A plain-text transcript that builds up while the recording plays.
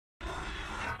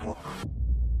Hello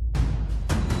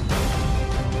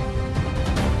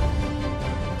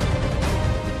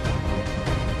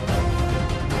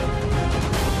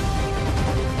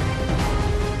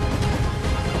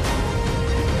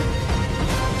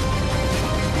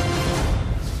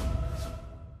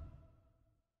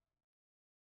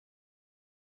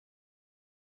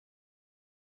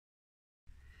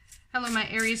my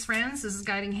Aries friends, this is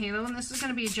Guiding Halo, and this is going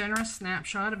to be a general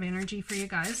snapshot of energy for you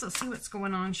guys. Let's see what's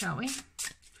going on, shall we?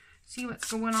 See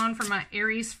what's going on for my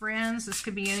Aries friends. This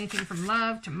could be anything from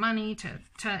love to money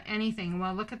to anything.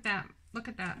 Well, look at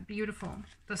that, beautiful.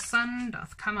 The sun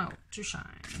doth come out to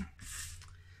shine.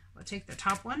 I'll take the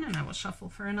top one and I will shuffle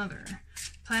for another.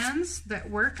 Plans that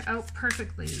work out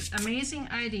perfectly. Amazing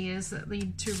ideas that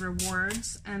lead to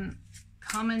rewards and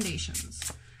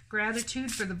commendations.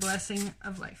 Gratitude for the blessing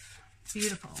of life.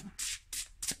 Beautiful.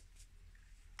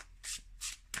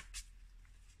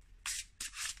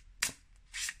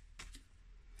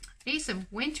 Ace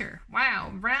of Winter.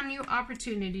 Wow, brand new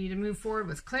opportunity to move forward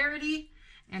with clarity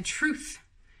and truth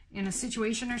in a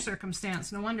situation or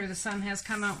circumstance. No wonder the sun has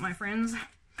come out, my friends.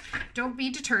 Don't be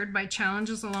deterred by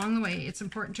challenges along the way. It's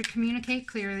important to communicate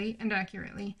clearly and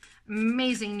accurately.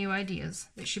 Amazing new ideas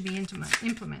that should be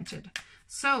implemented.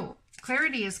 So,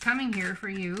 clarity is coming here for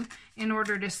you in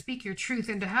order to speak your truth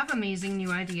and to have amazing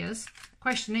new ideas.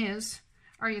 Question is,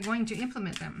 are you going to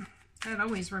implement them? That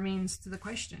always remains the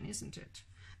question, isn't it?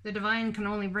 The divine can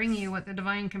only bring you what the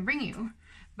divine can bring you,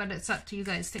 but it's up to you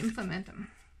guys to implement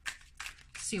them.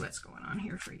 See what's going on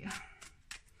here for you.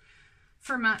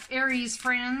 For my Aries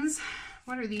friends,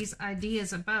 what are these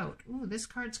ideas about? Ooh, this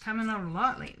card's coming out a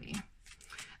lot lately.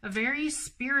 A very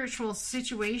spiritual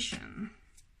situation.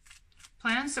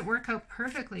 Plans that work out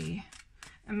perfectly.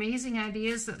 Amazing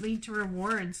ideas that lead to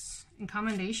rewards and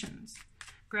commendations.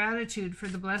 Gratitude for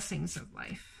the blessings of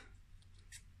life.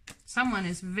 Someone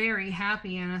is very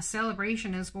happy and a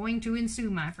celebration is going to ensue,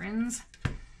 my friends.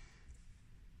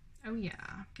 Oh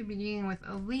yeah, could be dealing with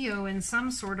a Leo in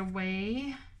some sort of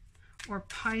way, or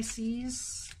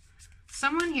Pisces.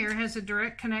 Someone here has a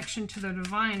direct connection to the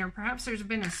divine, or perhaps there's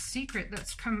been a secret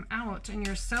that's come out and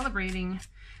you're celebrating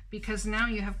because now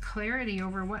you have clarity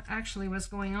over what actually was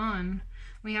going on.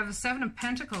 We have a Seven of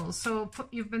Pentacles, so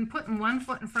you've been putting one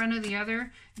foot in front of the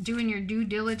other, doing your due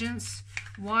diligence,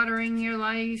 watering your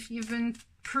life. You've been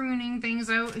pruning things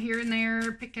out here and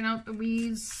there, picking out the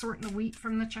weeds, sorting the wheat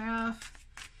from the chaff,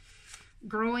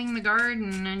 growing the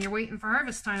garden, and you're waiting for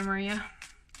harvest time, are you?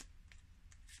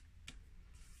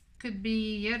 Could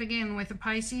be, yet again, with a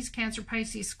Pisces, Cancer,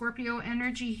 Pisces, Scorpio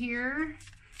energy here.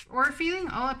 Or feeling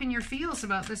all up in your feels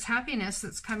about this happiness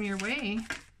that's come your way.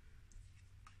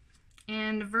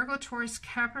 And Virgo, Taurus,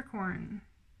 Capricorn.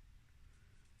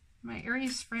 My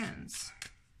Aries friends.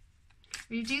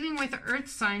 Are you dealing with an earth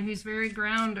sign who's very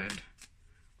grounded?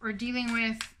 Or dealing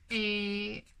with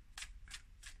a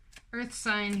earth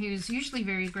sign who's usually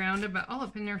very grounded but all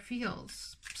up in their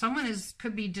feels? Someone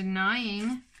could be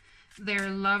denying their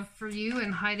love for you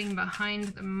and hiding behind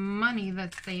the money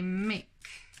that they make.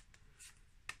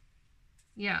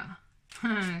 Yeah,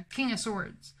 King of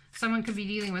Swords. Someone could be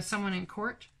dealing with someone in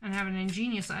court and have an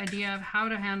ingenious idea of how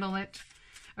to handle it.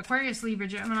 Aquarius, Libra,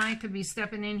 Gemini could be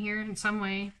stepping in here in some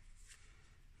way.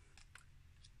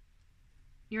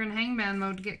 You're in hangman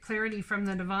mode to get clarity from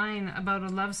the divine about a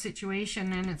love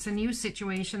situation, and it's a new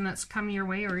situation that's come your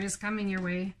way or is coming your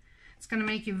way. It's going to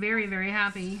make you very, very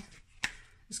happy.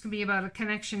 This could be about a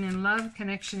connection in love,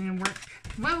 connection in work.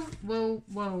 Whoa, whoa,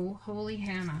 whoa. Holy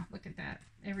Hannah. Look at that.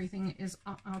 Everything is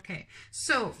okay.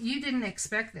 So you didn't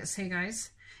expect this, hey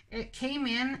guys. It came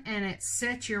in and it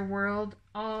set your world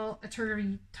all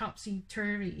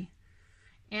topsy-turvy.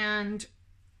 And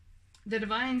the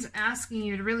divine's asking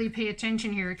you to really pay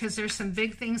attention here, because there's some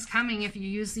big things coming if you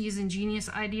use these ingenious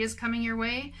ideas coming your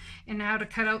way, and how to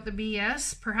cut out the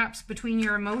BS, perhaps between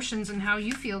your emotions and how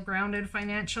you feel grounded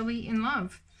financially in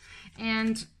love.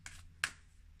 And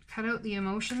cut out the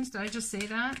emotions. Did I just say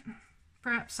that?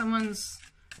 Perhaps someone's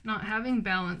not having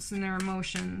balance in their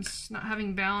emotions, not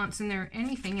having balance in their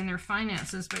anything in their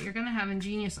finances, but you're going to have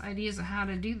ingenious ideas of how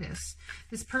to do this.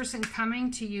 This person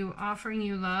coming to you, offering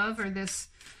you love, or this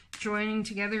joining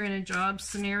together in a job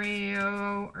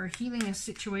scenario, or healing a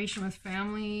situation with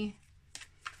family,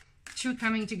 two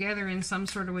coming together in some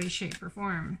sort of way, shape, or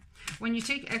form. When you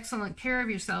take excellent care of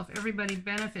yourself, everybody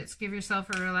benefits. Give yourself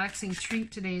a relaxing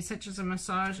treat today, such as a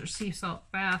massage or sea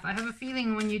salt bath. I have a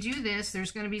feeling when you do this,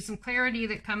 there's going to be some clarity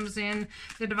that comes in.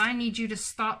 The divine needs you to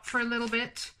stop for a little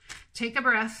bit, take a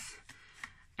breath,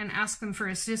 and ask them for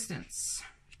assistance.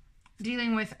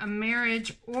 Dealing with a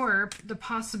marriage or the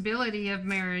possibility of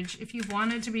marriage. If you've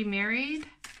wanted to be married,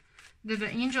 that the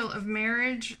angel of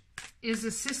marriage is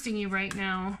assisting you right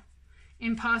now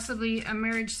in possibly a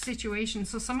marriage situation.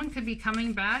 So someone could be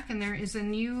coming back and there is a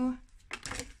new,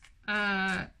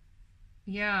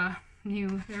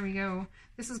 new, there we go.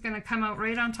 This is going to come out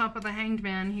right on top of the Hanged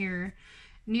Man here.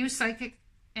 New psychic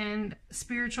and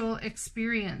spiritual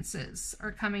experiences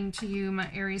are coming to you, my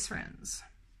Aries friends.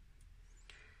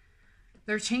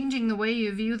 They're changing the way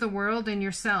you view the world and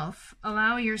yourself.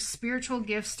 Allow your spiritual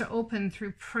gifts to open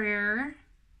through prayer,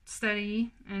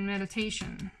 study, and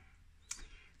meditation.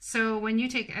 So when you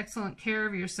take excellent care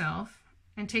of yourself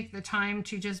and take the time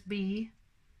to just be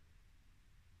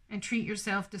and treat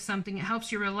yourself to something, it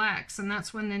helps you relax. And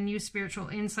that's when the new spiritual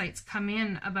insights come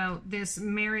in about this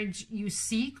marriage you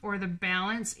seek, or the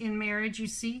balance in marriage you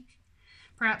seek.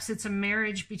 Perhaps it's a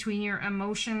marriage between your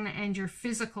emotion and your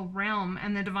physical realm,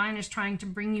 and the divine is trying to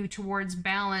bring you towards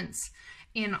balance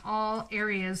in all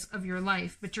areas of your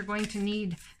life. But you're going to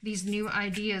need these new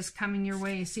ideas coming your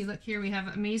way. See, look here, we have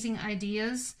amazing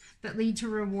ideas that lead to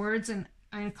rewards and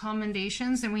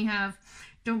commendations, and we have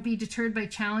don't be deterred by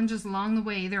challenges along the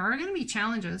way. There are going to be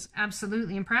challenges,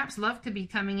 absolutely, and perhaps love could be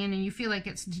coming in and you feel like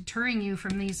it's deterring you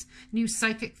from these new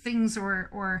psychic things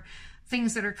or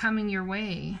things that are coming your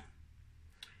way.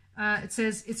 It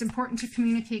says it's important to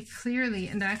communicate clearly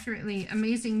and accurately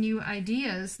amazing new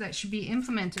ideas that should be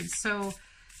implemented. So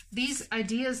these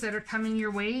ideas that are coming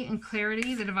your way in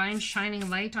clarity, the divine shining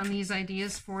light on these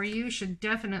ideas for you, should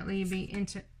definitely be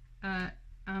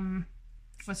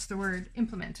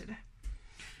implemented.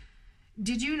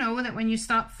 Did you know that when you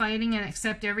stop fighting and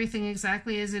accept everything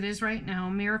exactly as it is right now,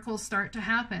 miracles start to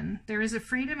happen? There is a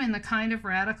freedom in the kind of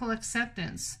radical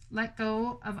acceptance. Let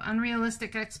go of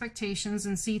unrealistic expectations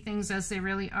and see things as they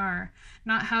really are,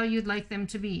 not how you'd like them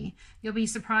to be. You'll be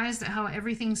surprised at how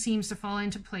everything seems to fall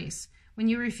into place. When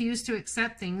you refuse to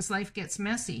accept things, life gets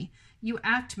messy. You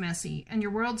act messy, and your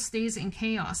world stays in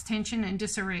chaos, tension, and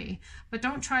disarray. But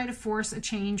don't try to force a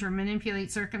change or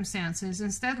manipulate circumstances.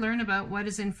 Instead, learn about what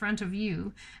is in front of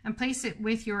you and place it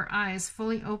with your eyes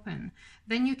fully open.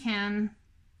 Then you can,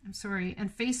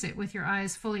 and face it with your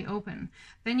eyes fully open.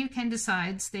 Then you can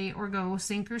decide, stay or go,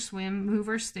 sink or swim, move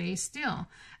or stay still.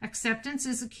 Acceptance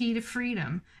is the key to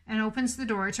freedom and opens the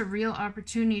door to real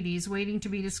opportunities waiting to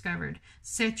be discovered.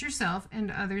 Set yourself and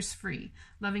others free.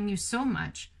 Loving you so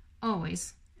much,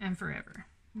 always and forever.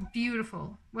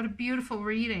 Beautiful. What a beautiful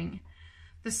reading.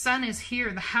 The Sun is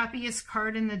here, the happiest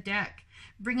card in the deck,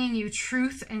 bringing you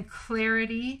truth and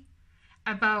clarity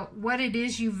about what it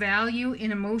is you value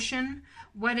in emotion,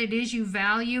 what it is you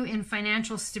value in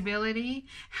financial stability,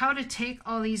 how to take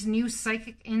all these new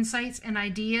psychic insights and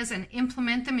ideas and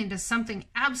implement them into something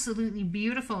absolutely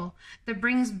beautiful that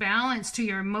brings balance to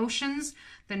your emotions,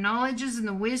 the knowledges and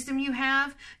the wisdom you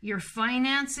have, your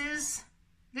finances.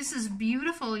 This is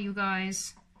beautiful, you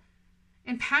guys.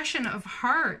 And passion of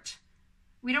heart.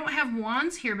 We don't have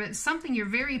wands here, but it's something you're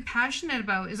very passionate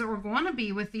about, is that we're going to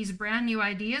be with these brand new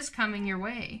ideas coming your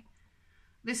way.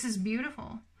 This is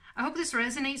beautiful. I hope this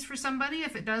resonates for somebody.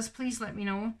 If it does, please let me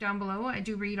know down below. I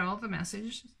do read all the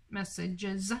messages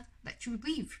that you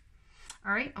leave.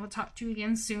 All right, I'll talk to you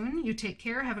again soon. You take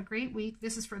care. Have a great week.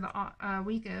 This is for the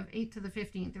week of 8th to the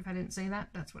 15th. If I didn't say that,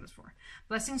 that's what it's for.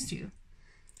 Blessings to you.